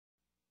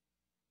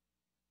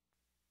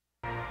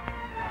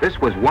This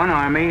was one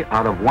army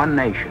out of one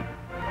nation,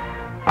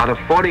 out of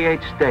 48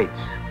 states,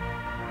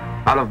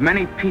 out of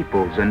many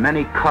peoples and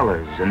many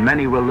colors and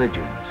many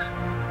religions.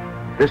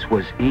 This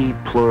was E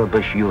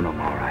pluribus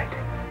unum, all right.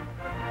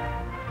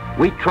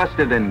 We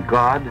trusted in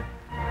God,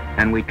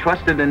 and we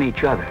trusted in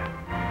each other.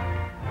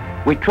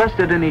 We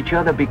trusted in each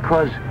other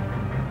because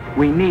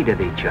we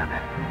needed each other.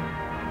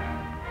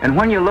 And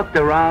when you looked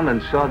around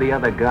and saw the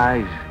other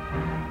guys,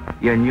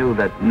 you knew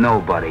that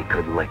nobody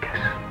could lick us.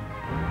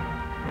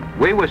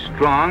 We were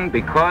strong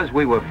because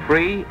we were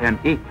free and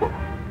equal,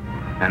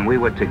 and we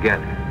were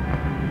together.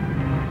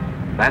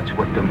 That's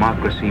what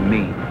democracy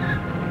means.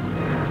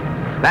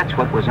 That's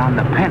what was on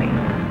the penny.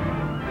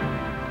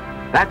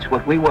 That's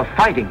what we were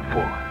fighting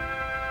for.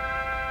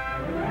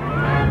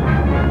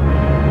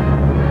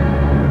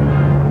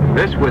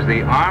 This was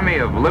the Army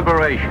of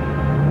Liberation.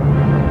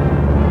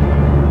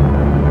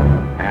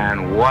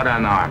 And what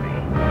an army.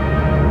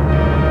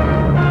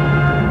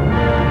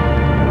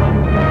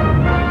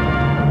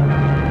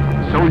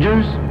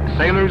 Soldiers,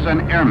 sailors,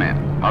 and airmen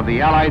of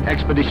the Allied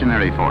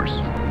Expeditionary Force,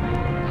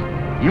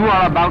 you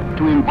are about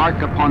to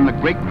embark upon the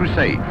great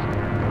crusade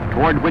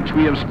toward which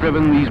we have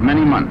striven these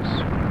many months.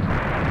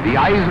 The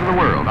eyes of the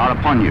world are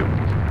upon you.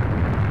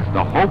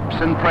 The hopes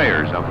and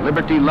prayers of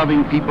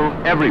liberty-loving people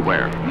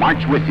everywhere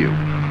march with you.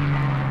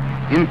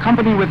 In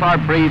company with our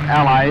brave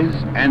allies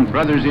and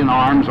brothers in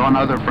arms on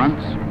other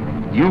fronts,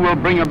 you will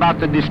bring about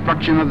the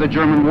destruction of the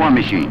German war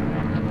machine,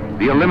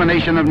 the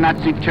elimination of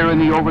Nazi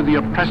tyranny over the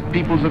oppressed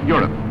peoples of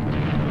Europe,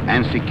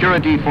 and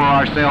security for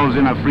ourselves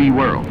in a free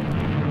world.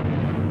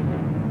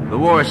 The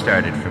war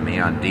started for me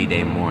on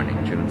D-Day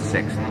morning, June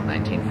 6th,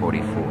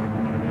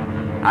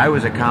 1944. I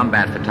was a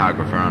combat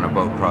photographer on a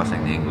boat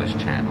crossing the English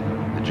Channel.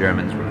 The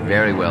Germans were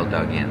very well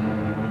dug in.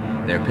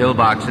 Their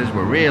pillboxes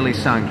were really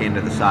sunk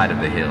into the side of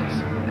the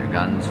hills. Their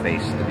guns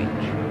faced the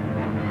beach.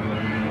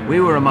 We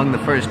were among the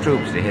first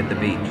troops to hit the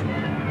beach.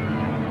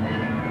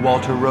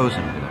 Walter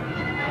Rosenblum.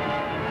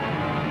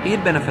 He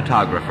had been a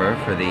photographer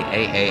for the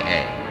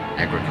AAA,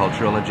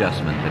 Agricultural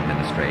Adjustment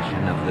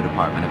Administration of the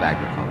Department of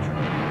Agriculture.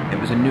 It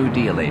was a New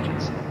Deal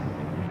agency.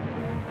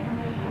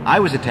 I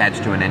was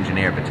attached to an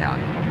engineer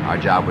battalion. Our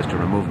job was to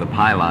remove the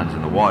pylons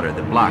in the water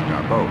that blocked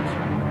our boats.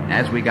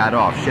 As we got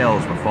off,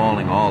 shells were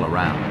falling all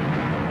around.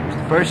 It was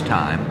the first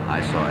time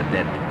I saw a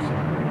dead person.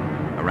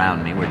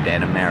 Around me were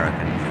dead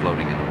Americans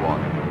floating in the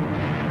water.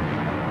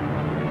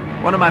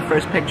 One of my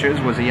first pictures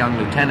was a young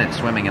lieutenant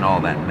swimming in all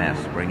that mess,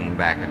 bringing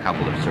back a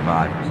couple of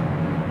survivors.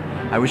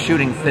 I was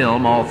shooting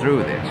film all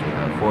through this with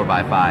a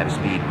 4x5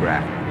 speed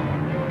graphic.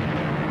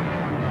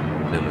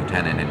 The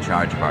lieutenant in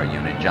charge of our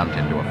unit jumped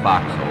into a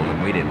foxhole,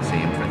 and we didn't see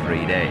him for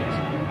 3 days.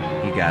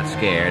 He got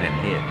scared and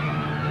hid.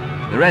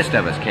 The rest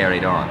of us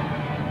carried on.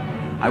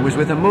 I was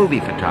with a movie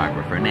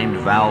photographer named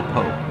Val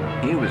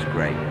Pope. He was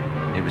great.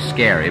 It was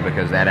scary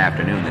because that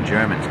afternoon the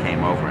Germans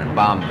came over and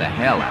bombed the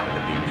hell out of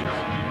the beaches.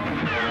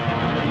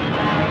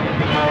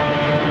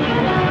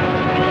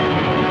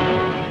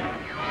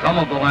 Some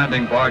of the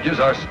landing barges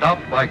are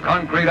stopped by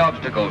concrete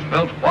obstacles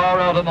built far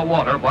out in the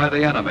water by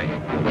the enemy.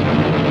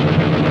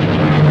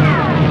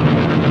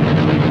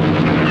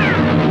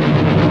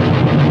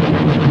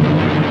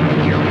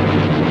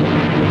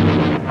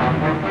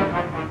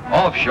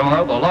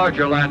 Offshore, the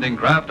larger landing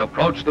craft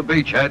approach the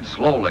beachhead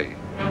slowly.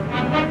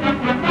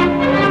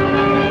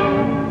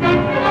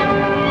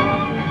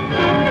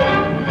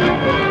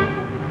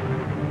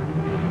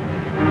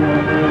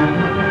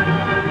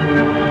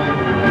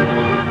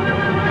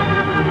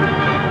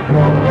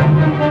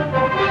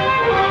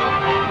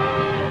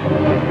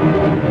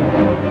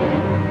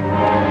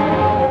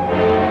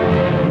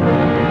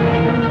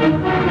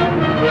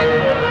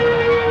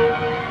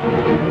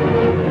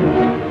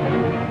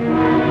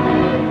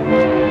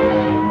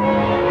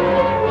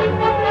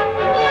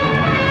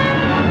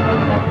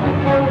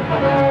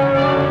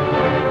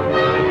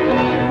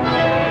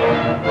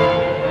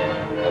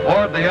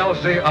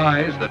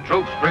 Eyes, the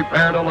troops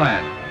prepare to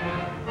land.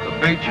 The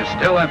beach is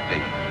still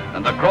empty,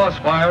 and the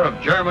crossfire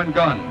of German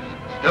guns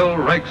still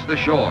rakes the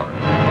shore.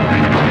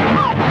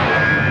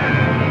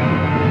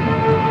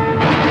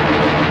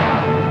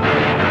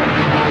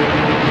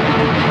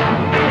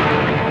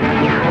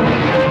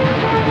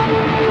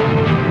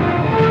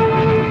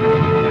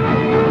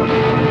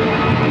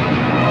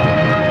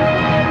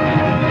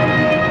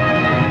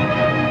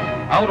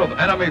 Out of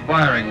enemy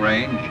firing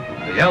range,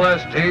 the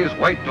LSTs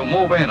wait to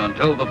move in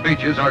until the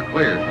beaches are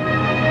cleared.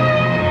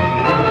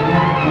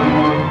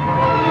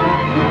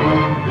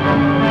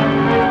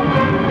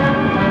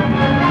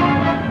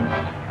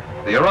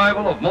 The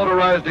arrival of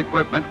motorized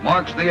equipment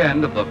marks the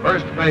end of the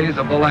first phase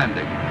of the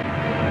landing.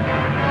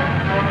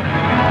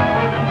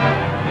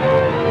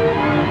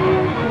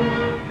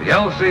 The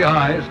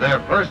LCIs, their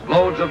first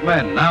loads of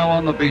men now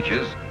on the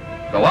beaches,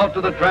 go out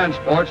to the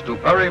transports to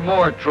ferry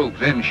more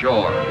troops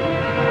inshore.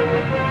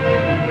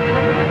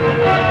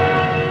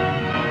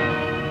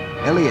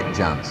 Elliot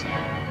Johnson.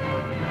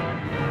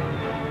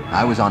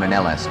 I was on an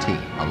LST,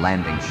 a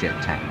landing ship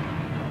tank.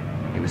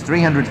 It was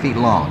 300 feet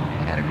long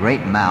and had a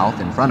great mouth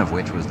in front of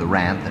which was the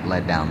ramp that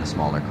led down the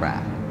smaller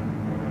craft.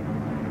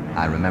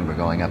 I remember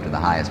going up to the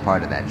highest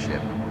part of that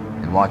ship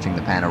and watching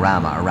the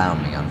panorama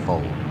around me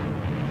unfold.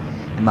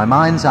 In my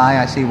mind's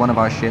eye, I see one of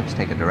our ships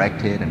take a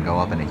direct hit and go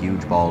up in a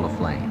huge ball of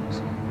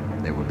flames.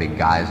 There were big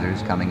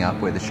geysers coming up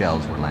where the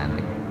shells were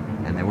landing,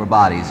 and there were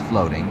bodies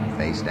floating,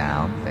 face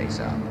down, face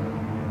up.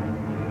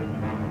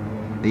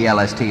 The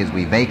LST, as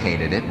we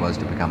vacated it, was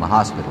to become a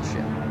hospital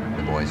ship.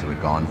 The boys who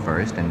had gone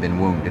first and been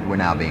wounded were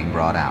now being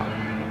brought out.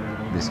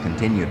 This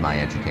continued my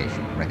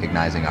education,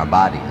 recognizing our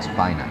body as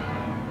finite.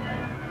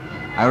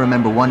 I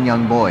remember one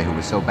young boy who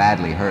was so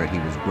badly hurt he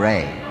was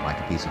gray, like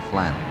a piece of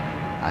flannel.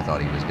 I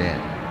thought he was dead.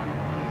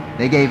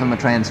 They gave him a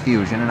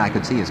transfusion, and I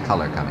could see his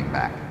color coming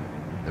back.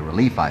 The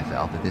relief I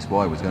felt that this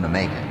boy was going to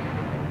make it.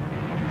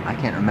 I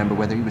can't remember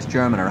whether he was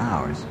German or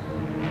ours.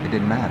 It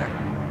didn't matter.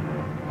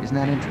 Isn't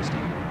that interesting?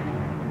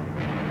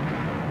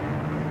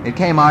 It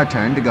came our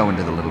turn to go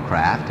into the little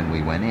craft, and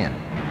we went in.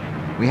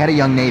 We had a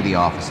young Navy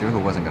officer who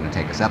wasn't going to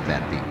take us up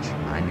that beach.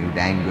 I knew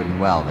dang good and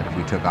well that if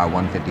we took our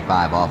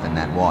 155 off in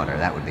that water,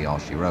 that would be all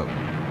she wrote.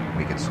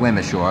 We could swim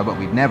ashore, but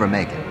we'd never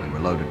make it. We were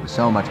loaded with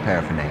so much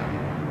paraphernalia.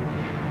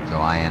 So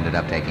I ended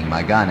up taking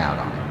my gun out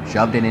on him,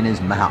 shoved it in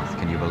his mouth.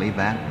 Can you believe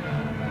that?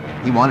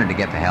 He wanted to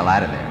get the hell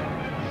out of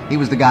there. He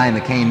was the guy in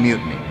the Caine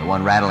Mutiny, the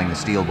one rattling the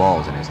steel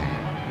balls in his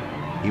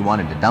hand. He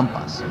wanted to dump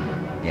us.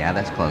 Yeah,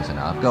 that's close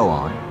enough. Go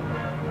on.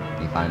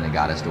 He finally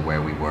got us to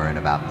where we were in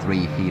about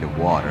 3 feet of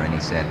water, and he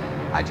said,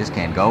 "I just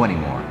can't go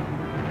anymore."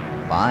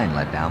 Fine,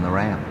 let down the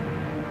ramp.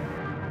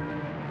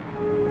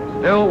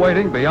 Still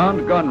waiting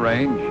beyond gun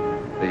range,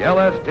 the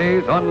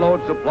LSTs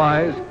unload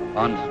supplies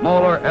on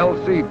smaller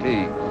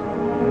LCTs.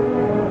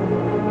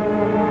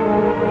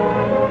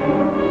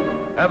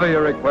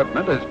 Heavier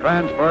equipment is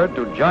transferred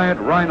to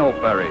giant rhino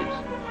ferries,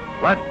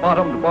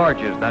 flat-bottomed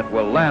barges that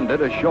will land it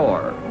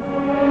ashore.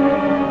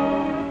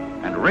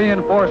 And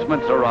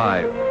reinforcements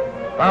arrive,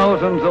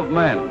 thousands of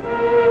men.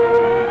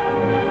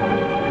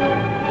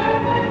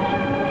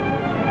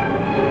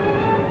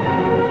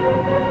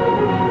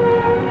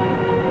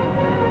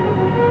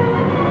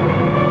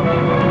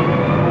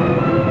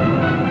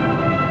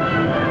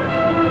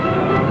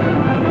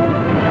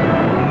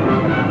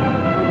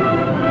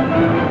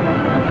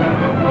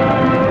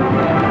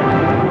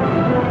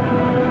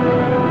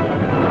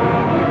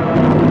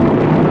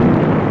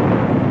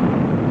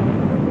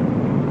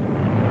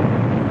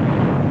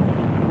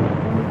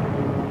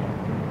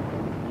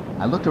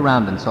 I looked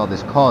around and saw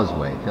this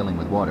causeway filling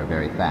with water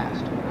very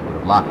fast. It would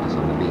have locked us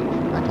on the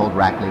beach. I told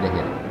Rackley to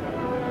hit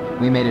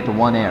it. We made it to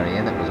one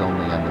area that was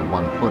only under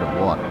 1 foot of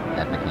water.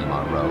 That became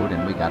our road,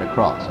 and we got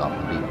across off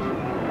the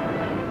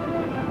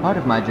beach. Part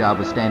of my job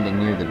was standing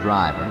near the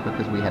driver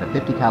because we had a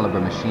 .50 caliber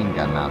machine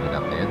gun mounted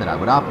up there that I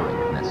would operate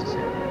if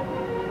necessary.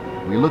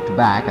 We looked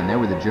back, and there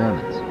were the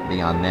Germans.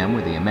 Beyond them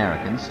were the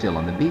Americans, still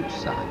on the beach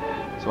side.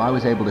 So I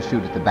was able to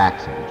shoot at the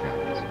backs of the Germans.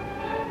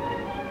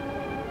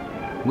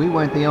 We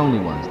weren't the only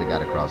ones that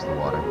got across the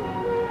water.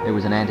 There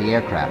was an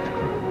anti-aircraft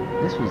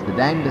crew. This was the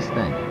dangdest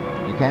thing.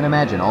 You can't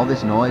imagine all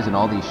this noise and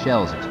all these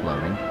shells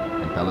exploding,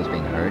 and fellows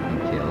being hurt and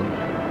killed,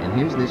 and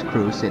here's this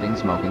crew sitting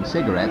smoking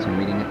cigarettes and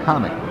reading a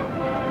comic book.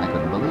 I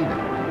couldn't believe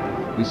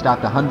it. We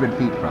stopped 100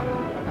 feet from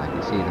them. I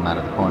could see them out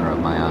of the corner of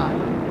my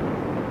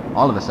eye.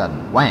 All of a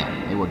sudden,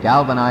 wham! They were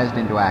galvanized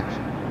into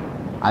action.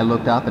 I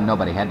looked up and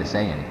nobody had to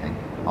say anything.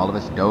 All of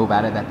us dove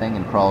out of that thing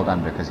and crawled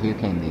under, because here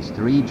came these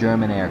 3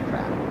 German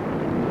aircraft.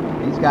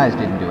 These guys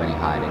didn't do any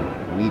hiding.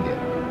 We did.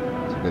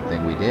 It's a good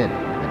thing we did.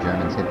 The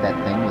Germans hit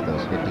that thing with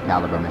those .50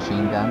 caliber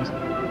machine guns,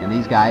 and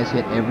these guys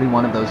hit every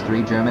one of those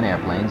 3 German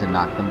airplanes and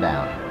knocked them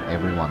down.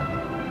 Every one of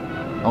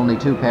them. Only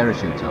 2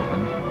 parachutes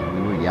opened, and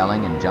we were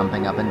yelling and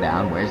jumping up and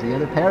down, "Where's the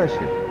other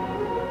parachute?"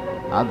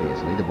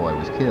 Obviously, the boy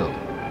was killed.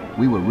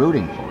 We were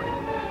rooting for him.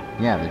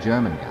 Yeah, the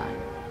German guy.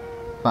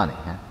 Funny,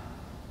 huh?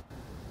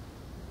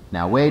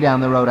 Now, way down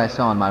the road I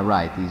saw on my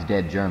right these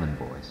dead German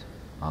boys.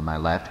 On my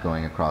left,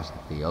 going across the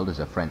field, is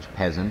a French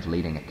peasant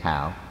leading a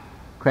cow,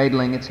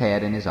 cradling its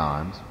head in his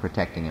arms,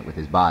 protecting it with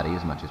his body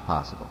as much as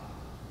possible.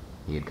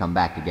 He had come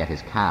back to get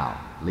his cow,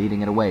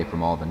 leading it away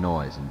from all the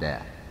noise and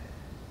death.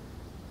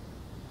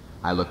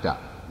 I looked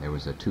up. There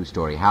was a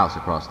 2-story house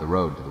across the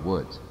road to the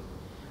woods.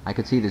 I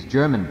could see this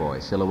German boy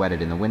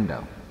silhouetted in the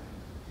window.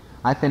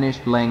 I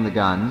finished laying the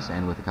guns,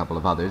 and with a couple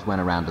of others went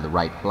around to the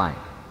right flank.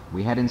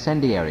 We had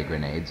incendiary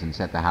grenades and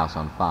set the house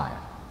on fire.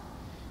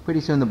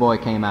 Pretty soon the boy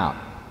came out.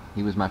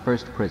 He was my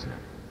first prisoner.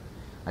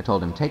 I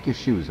told him, "Take your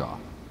shoes off."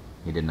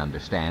 He didn't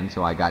understand,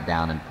 so I got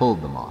down and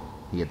pulled them off.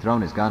 He had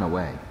thrown his gun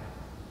away.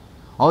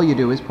 All you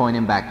do is point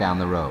him back down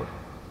the road.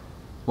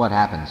 What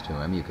happens to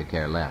him, you could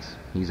care less.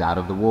 He's out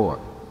of the war.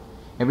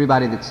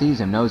 Everybody that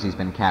sees him knows he's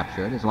been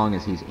captured as long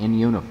as he's in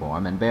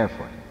uniform and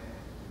barefoot.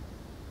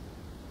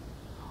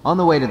 On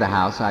the way to the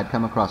house, I'd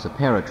come across a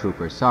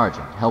paratrooper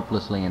sergeant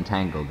helplessly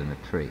entangled in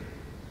a tree.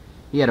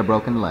 He had a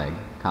broken leg,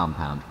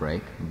 compound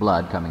break,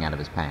 blood coming out of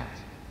his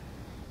pants.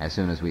 As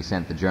soon as we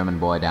sent the German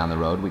boy down the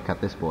road, we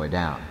cut this boy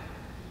down.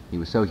 He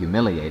was so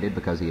humiliated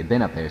because he had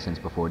been up there since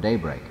before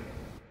daybreak.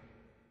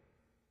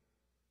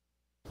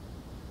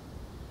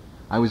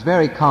 I was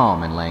very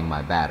calm in laying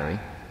my battery.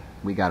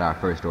 We got our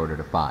first order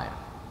to fire.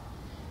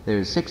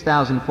 There's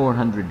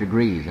 6,400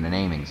 degrees in an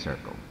aiming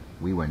circle.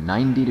 We were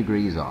 90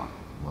 degrees off.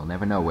 We'll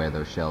never know where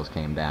those shells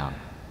came down.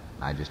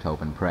 I just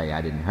hope and pray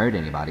I didn't hurt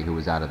anybody who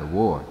was out of the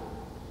war.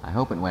 I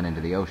hope it went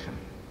into the ocean.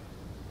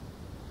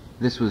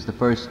 This was the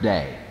first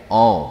day,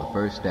 all the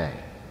first day.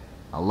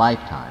 A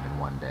lifetime in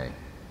one day.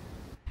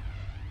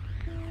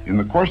 In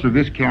the course of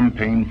this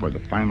campaign for the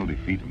final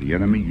defeat of the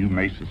enemy, you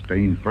may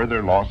sustain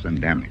further loss and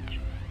damage.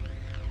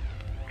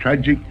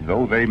 Tragic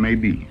though they may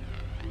be,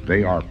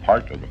 they are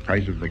part of the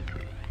price of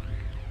victory.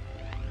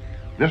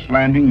 This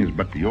landing is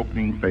but the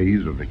opening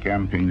phase of the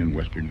campaign in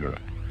Western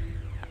Europe.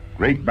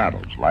 Great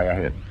battles lie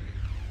ahead.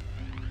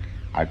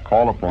 I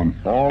call upon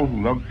all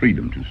who love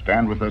freedom to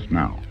stand with us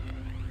now.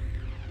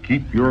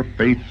 Keep your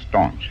faith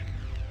staunch.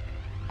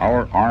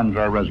 Our arms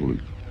are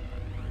resolute.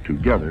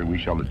 Together we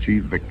shall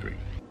achieve victory.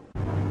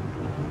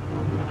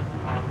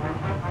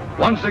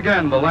 Once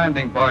again, the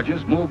landing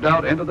barges moved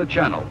out into the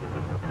channel,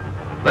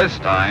 this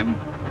time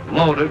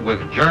loaded with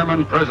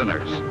German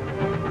prisoners.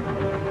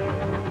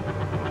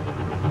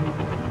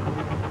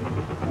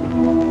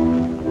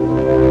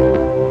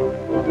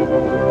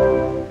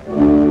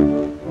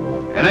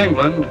 In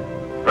England,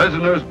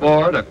 prisoners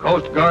board a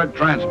Coast Guard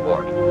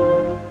transport.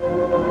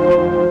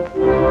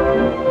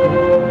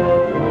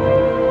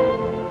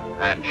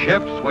 And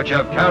ships which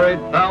have carried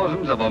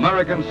thousands of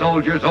American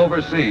soldiers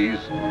overseas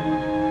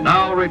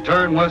now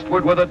return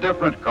westward with a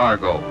different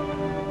cargo,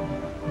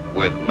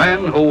 with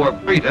men who were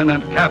beaten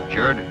and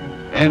captured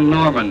in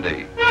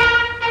Normandy.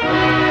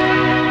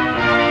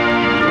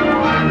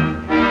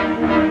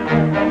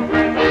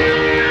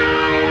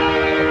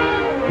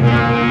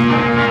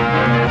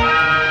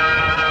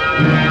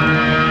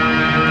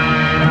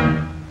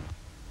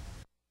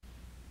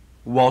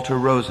 Walter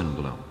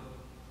Rosenblum.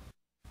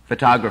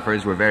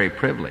 Photographers were very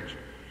privileged.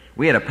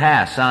 We had a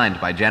pass signed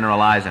by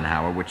General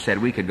Eisenhower which said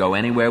we could go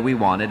anywhere we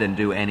wanted and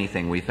do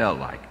anything we felt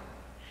like.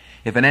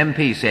 If an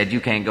MP said you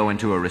can't go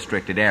into a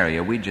restricted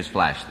area, we'd just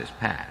flash this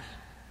pass.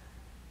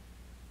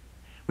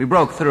 We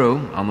broke through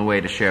on the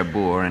way to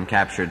Cherbourg and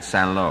captured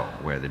Saint-Lô,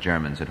 where the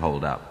Germans had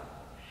holed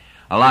up.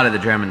 A lot of the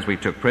Germans we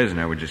took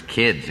prisoner were just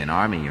kids in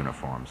army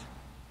uniforms.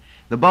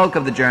 The bulk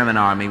of the German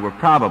army were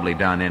probably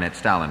done in at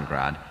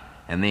Stalingrad,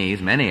 and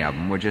these, many of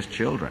them, were just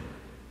children.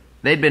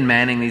 They'd been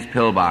manning these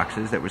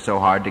pillboxes that were so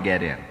hard to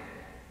get in.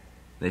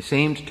 They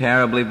seemed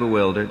terribly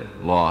bewildered,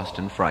 lost,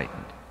 and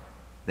frightened.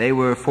 They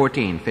were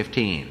 14,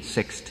 15,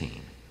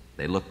 16.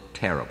 They looked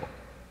terrible.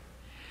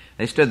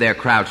 They stood there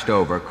crouched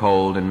over,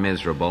 cold and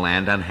miserable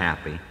and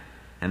unhappy,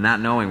 and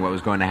not knowing what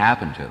was going to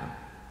happen to them.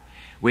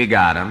 We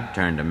got them,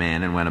 turned them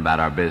in, and went about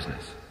our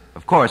business.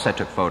 Of course, I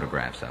took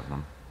photographs of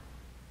them.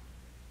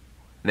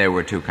 There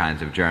were two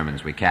kinds of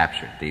Germans we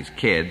captured, these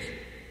kids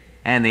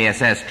and the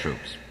SS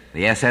troops.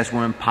 The SS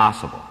were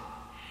impossible.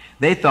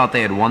 They thought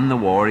they had won the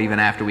war even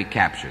after we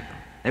captured them.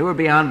 They were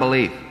beyond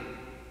belief.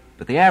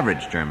 But the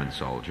average German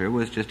soldier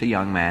was just a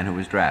young man who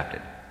was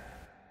drafted.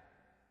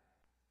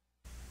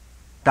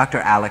 Dr.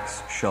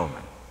 Alex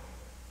Schulman.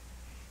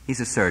 He's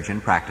a surgeon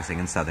practicing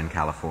in Southern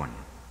California.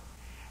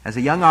 As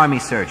a young Army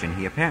surgeon,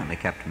 he apparently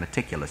kept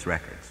meticulous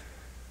records.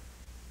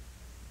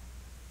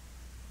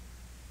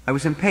 I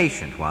was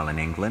impatient while in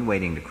England,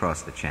 waiting to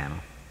cross the Channel.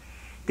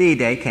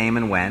 D-Day came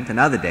and went, and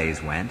other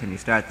days went, and you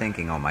start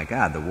thinking, oh my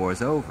God, the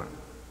war's over.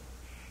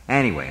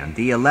 Anyway, on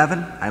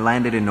D-11, I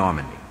landed in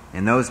Normandy.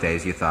 In those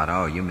days, you thought,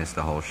 oh, you missed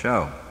the whole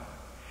show.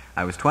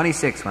 I was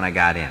 26 when I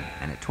got in,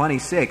 and at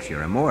 26,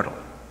 you're immortal.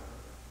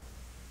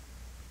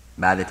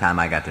 By the time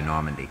I got to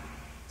Normandy,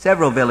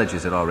 several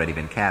villages had already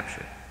been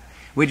captured.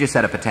 We just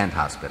set up a tent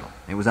hospital.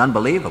 It was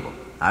unbelievable.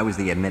 I was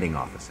the admitting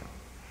officer.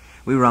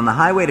 We were on the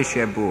highway to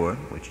Cherbourg,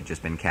 which had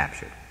just been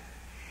captured.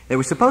 There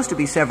were supposed to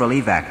be several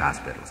evac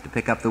hospitals to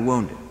pick up the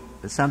wounded,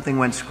 but something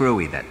went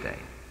screwy that day.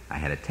 I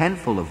had a tent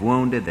full of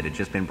wounded that had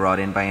just been brought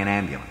in by an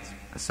ambulance.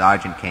 A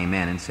sergeant came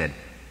in and said,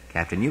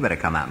 "Captain, you better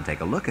come out and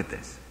take a look at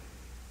this."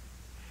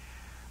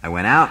 I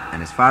went out,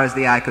 and as far as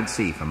the eye could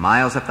see, for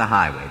miles up the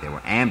highway, there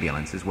were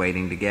ambulances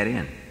waiting to get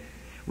in.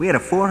 We had a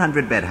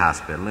 400-bed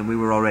hospital, and we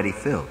were already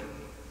filled.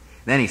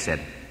 Then he said,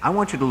 "I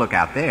want you to look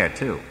out there,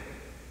 too."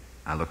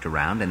 I looked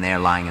around, and there,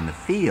 lying in the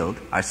field,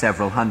 are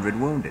several hundred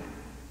wounded.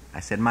 I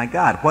said, "My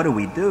God, what do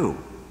we do?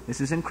 This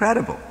is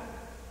incredible."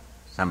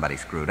 Somebody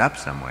screwed up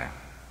somewhere.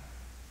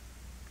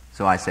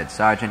 So I said,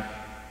 "Sergeant,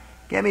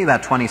 get me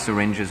about 20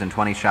 syringes and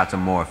 20 shots of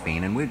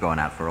morphine, and we're going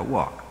out for a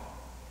walk."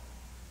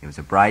 It was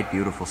a bright,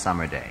 beautiful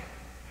summer day.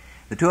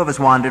 The two of us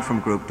wandered from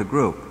group to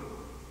group.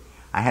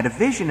 I had a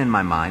vision in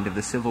my mind of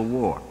the Civil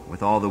War,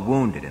 with all the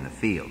wounded in the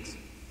fields,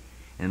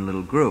 in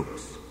little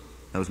groups,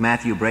 those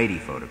Matthew Brady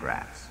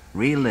photographs,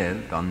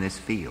 relived on this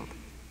field.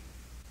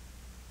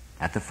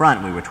 At the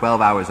front, we were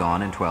 12 hours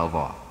on and 12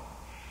 off.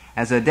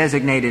 As a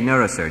designated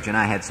neurosurgeon,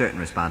 I had certain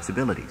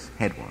responsibilities,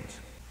 head wounds.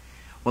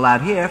 Well,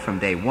 out here, from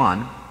day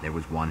one, there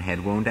was one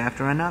head wound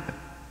after another.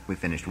 We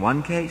finished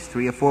one case,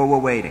 3 or 4 were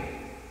waiting.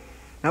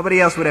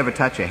 Nobody else would ever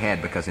touch a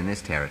head because in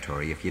this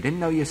territory, if you didn't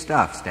know your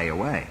stuff, stay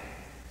away.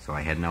 So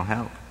I had no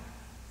help.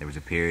 There was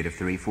a period of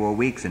 3-4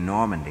 weeks in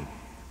Normandy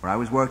where I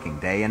was working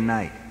day and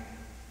night.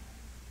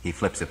 He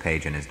flips a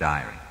page in his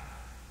diary.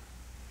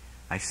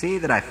 I see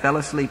that I fell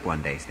asleep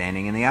one day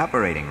standing in the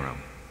operating room.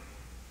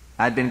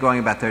 I'd been going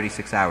about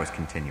 36 hours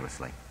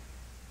continuously.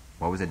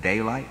 What was a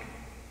day like?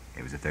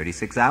 It was a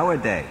 36-hour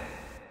day.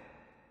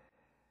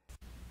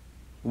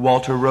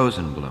 Walter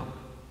Rosenblum.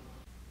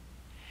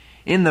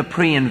 In the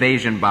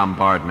pre-invasion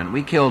bombardment,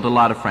 we killed a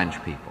lot of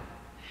French people.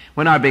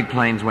 When our big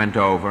planes went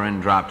over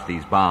and dropped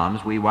these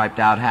bombs, we wiped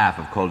out half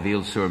of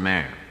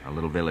Colville-sur-Mer, a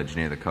little village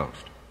near the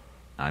coast.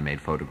 I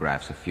made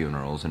photographs of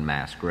funerals and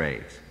mass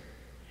graves.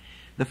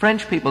 The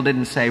French people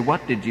didn't say,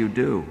 "What did you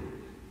do?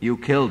 You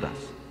killed us."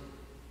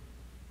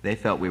 They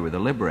felt we were the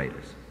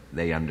liberators.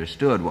 They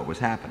understood what was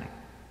happening.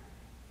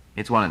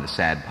 It's one of the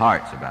sad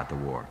parts about the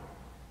war.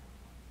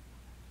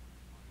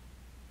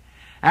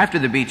 After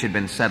the beach had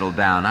been settled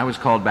down, I was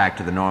called back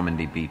to the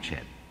Normandy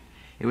beachhead.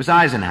 It was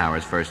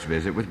Eisenhower's first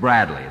visit with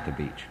Bradley at the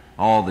beach.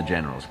 All the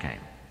generals came.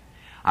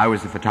 I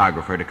was the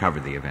photographer to cover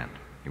the event.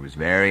 It was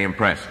very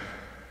impressive.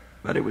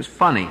 But it was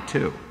funny,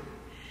 too.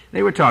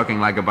 They were talking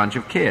like a bunch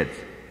of kids.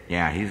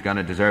 "Yeah, he's going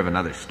to deserve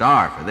another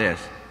star for this.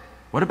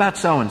 What about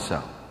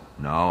so-and-so?"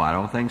 "No, I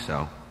don't think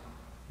so."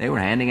 They were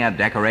handing out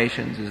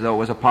decorations as though it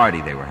was a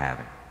party they were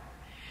having.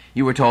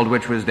 You were told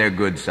which was their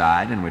good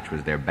side and which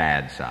was their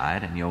bad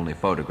side, and you only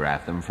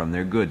photographed them from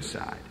their good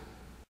side.